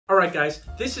Alright guys,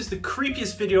 this is the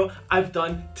creepiest video I've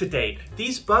done to date.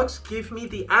 These bugs give me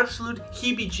the absolute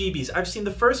heebie-jeebies. I've seen the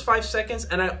first 5 seconds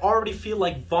and I already feel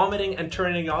like vomiting and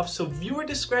turning off, so viewer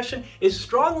discretion is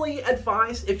strongly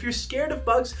advised. If you're scared of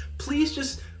bugs, please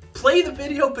just play the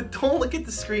video but don't look at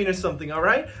the screen or something,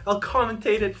 alright? I'll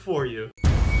commentate it for you.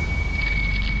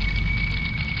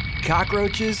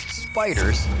 Cockroaches,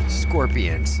 spiders,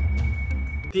 scorpions.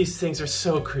 These things are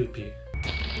so creepy.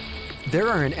 There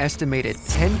are an estimated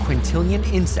 10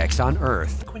 quintillion insects on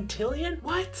Earth. Quintillion?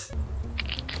 What?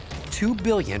 2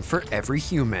 billion for every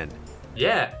human.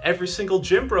 Yeah, every single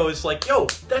gym bro is like, yo,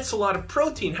 that's a lot of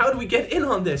protein. How do we get in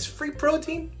on this? Free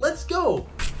protein? Let's go.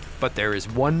 But there is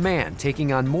one man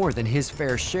taking on more than his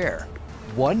fair share,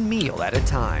 one meal at a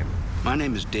time. My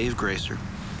name is Dave Gracer,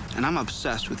 and I'm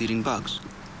obsessed with eating bugs.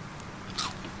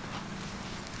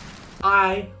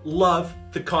 I love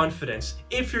the confidence.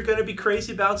 If you're gonna be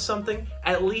crazy about something,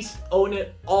 at least own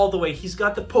it all the way. He's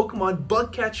got the Pokemon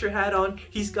bug catcher hat on,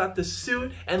 he's got the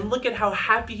suit, and look at how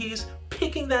happy he is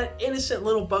picking that innocent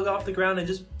little bug off the ground and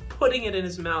just putting it in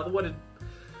his mouth.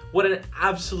 What an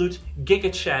absolute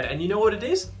giga chat. And you know what it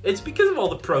is? It's because of all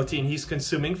the protein he's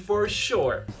consuming for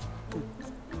sure.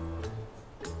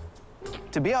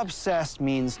 To be obsessed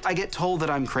means I get told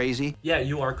that I'm crazy. Yeah,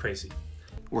 you are crazy.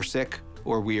 Or sick,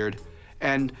 or weird.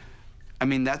 And, I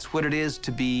mean, that's what it is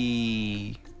to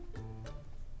be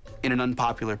in an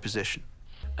unpopular position.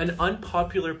 An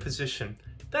unpopular position.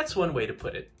 That's one way to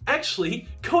put it. Actually,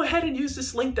 go ahead and use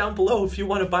this link down below if you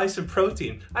want to buy some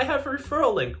protein. I have a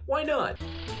referral link. Why not?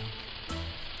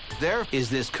 There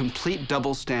is this complete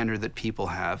double standard that people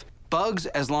have. Bugs,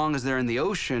 as long as they're in the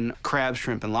ocean, crab,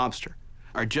 shrimp, and lobster,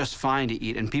 are just fine to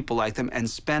eat, and people like them and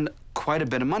spend quite a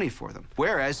bit of money for them.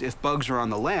 Whereas if bugs are on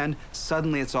the land,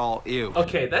 suddenly it's all ew.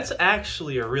 Okay, that's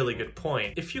actually a really good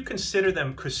point. If you consider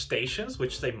them crustaceans,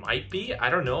 which they might be, I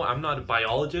don't know, I'm not a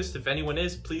biologist. If anyone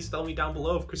is, please tell me down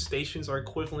below if crustaceans are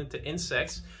equivalent to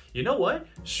insects. You know what?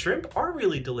 Shrimp are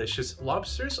really delicious.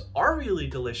 Lobsters are really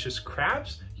delicious.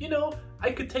 Crabs, you know,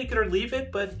 I could take it or leave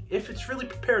it, but if it's really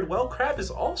prepared well, crab is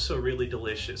also really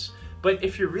delicious. But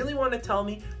if you really want to tell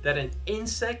me that an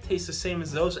insect tastes the same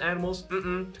as those animals,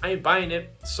 I ain't buying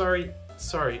it. Sorry.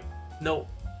 No,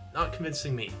 not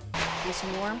convincing me. Nice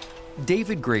and warm.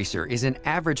 David Gracer is an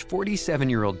average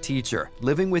 47-year-old teacher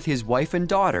living with his wife and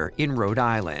daughter in Rhode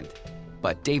Island.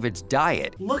 But David's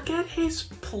diet... Look at his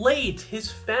plate.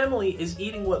 His family is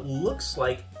eating what looks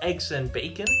like eggs and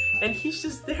bacon, and he's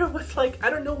just there with like,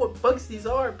 I don't know what bugs these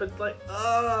are, but like,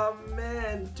 oh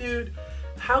man, dude.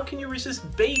 How can you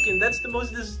resist bacon? That's the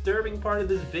most disturbing part of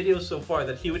this video so far,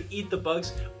 that he would eat the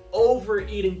bugs over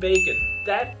eating bacon.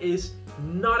 That is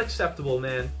not acceptable,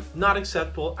 man. Not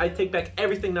acceptable. I take back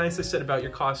everything nice I said about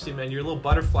your costume and your little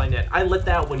butterfly net. I let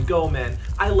that one go, man.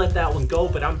 I let that one go,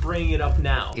 but I'm bringing it up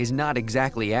now. Is not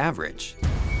exactly average.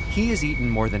 He has eaten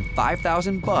more than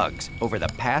 5,000 bugs over the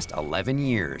past 11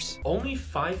 years. Only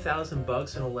 5,000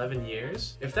 bugs in 11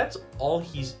 years? If that's all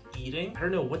he's eating, I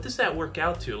don't know, what does that work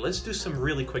out to? Let's do some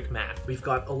really quick math. We've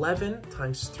got 11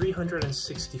 times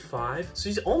 365. So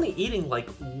he's only eating like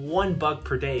 1 bug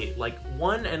per day, like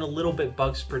 1 and a little bit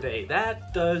bugs per day.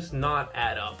 That does not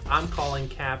add up. I'm calling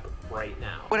cap right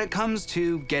now. When it comes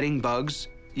to getting bugs,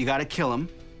 you gotta kill them.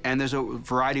 And there's a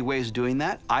variety of ways of doing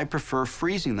that. I prefer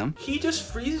freezing them. He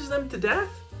just freezes them to death?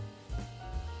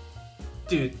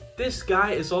 Dude, this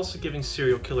guy is also giving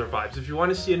serial killer vibes. If you want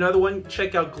to see another one,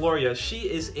 check out Gloria. She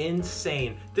is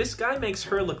insane. This guy makes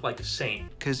her look like a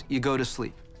saint. Because you go to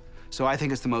sleep. So I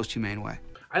think it's the most humane way.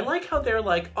 I like how they're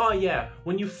like, oh yeah,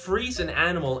 when you freeze an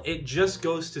animal, it just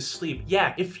goes to sleep.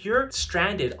 Yeah, if you're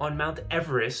stranded on Mount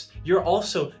Everest, you're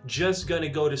also just gonna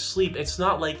go to sleep. It's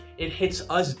not like it hits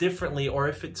us differently, or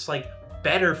if it's like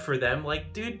better for them.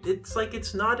 Like, dude, it's like,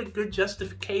 it's not a good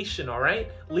justification, all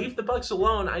right? Leave the bugs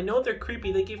alone. I know they're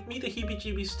creepy. They give me the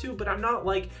heebie-jeebies too, but I'm not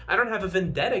like, I don't have a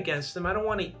vendetta against them. I don't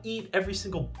want to eat every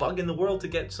single bug in the world to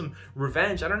get some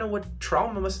revenge. I don't know what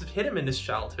trauma must have hit him in his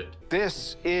childhood.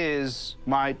 This is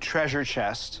my treasure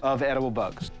chest of edible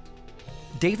bugs.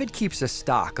 David keeps a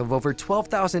stock of over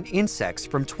 12,000 insects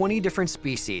from 20 different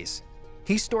species.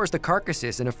 He stores the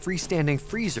carcasses in a freestanding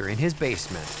freezer in his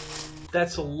basement.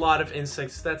 That's a lot of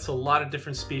insects, that's a lot of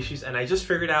different species, and I just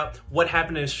figured out what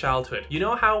happened in his childhood. You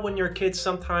know how when you're a kid,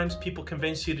 sometimes people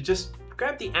convince you to just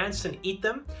grab the ants and eat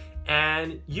them?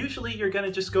 And usually you're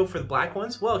gonna just go for the black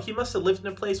ones? Well, he must have lived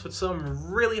in a place with some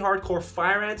really hardcore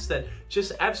fire ants that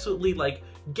just absolutely like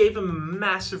gave him a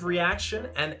massive reaction,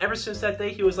 and ever since that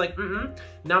day he was like,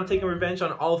 now I'm taking revenge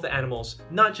on all of the animals.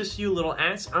 Not just you little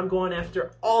ants, I'm going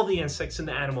after all the insects in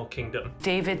the animal kingdom.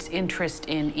 David's interest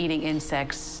in eating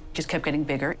insects just kept getting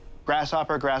bigger.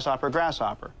 Grasshopper, grasshopper,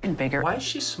 grasshopper. And bigger. Why is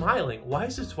she smiling? Why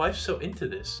is his wife so into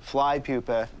this? Fly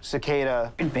pupa,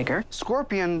 cicada. And bigger.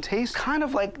 Scorpion tastes kind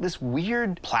of like this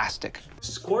weird plastic.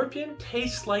 Scorpion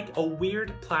tastes like a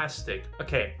weird plastic.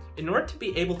 Okay, in order to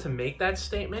be able to make that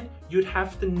statement, you'd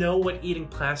have to know what eating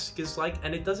plastic is like,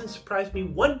 and it doesn't surprise me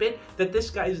one bit that this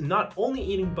guy is not only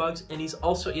eating bugs, and he's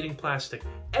also eating plastic.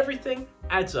 Everything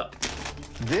adds up.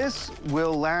 This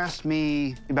will last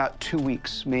me about 2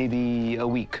 weeks, maybe a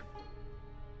week.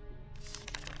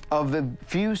 Of the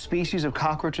few species of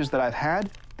cockroaches that I've had,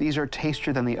 these are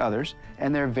tastier than the others,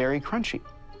 and they're very crunchy.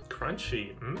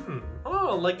 Crunchy,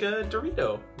 Oh, like a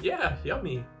Dorito. Yeah,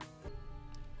 yummy.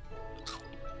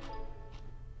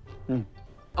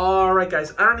 Alright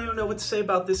guys, I don't even know what to say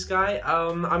about this guy.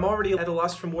 I'm already at a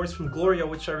loss for words from Gloria,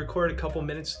 which I recorded a couple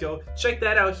minutes ago. Check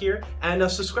that out here, and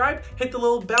subscribe, hit the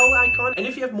little bell icon, and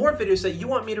if you have more videos that you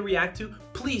want me to react to,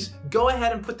 please go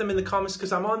ahead and put them in the comments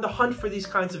because I'm on the hunt for these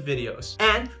kinds of videos.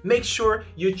 And make sure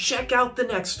you check out the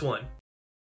next one.